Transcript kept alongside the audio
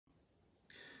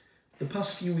The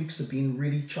past few weeks have been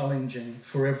really challenging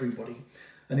for everybody.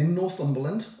 And in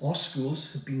Northumberland, our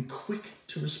schools have been quick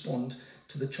to respond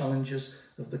to the challenges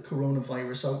of the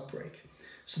coronavirus outbreak.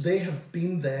 So they have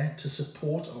been there to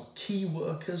support our key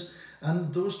workers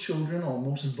and those children, our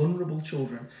most vulnerable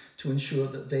children, to ensure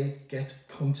that they get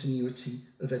continuity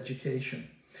of education.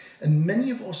 And many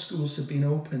of our schools have been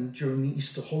open during the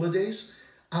Easter holidays,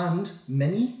 and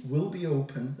many will be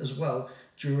open as well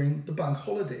during the bank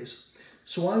holidays.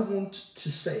 So I want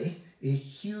to say a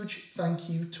huge thank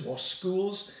you to our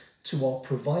schools, to our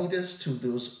providers, to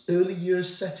those early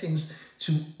years settings,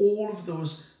 to all of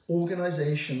those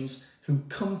organisations who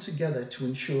come together to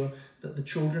ensure that the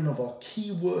children of our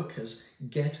key workers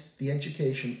get the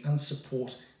education and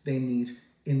support they need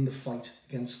in the fight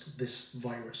against this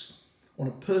virus. On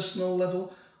a personal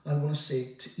level, I want to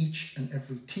say to each and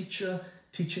every teacher,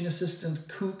 teaching assistant,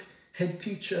 cook, head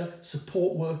teacher,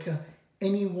 support worker,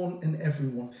 anyone and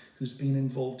everyone who's been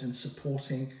involved in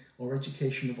supporting our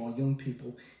education of our young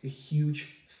people, a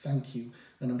huge thank you.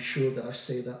 And I'm sure that I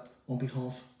say that on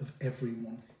behalf of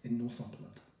everyone in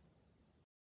Northumberland.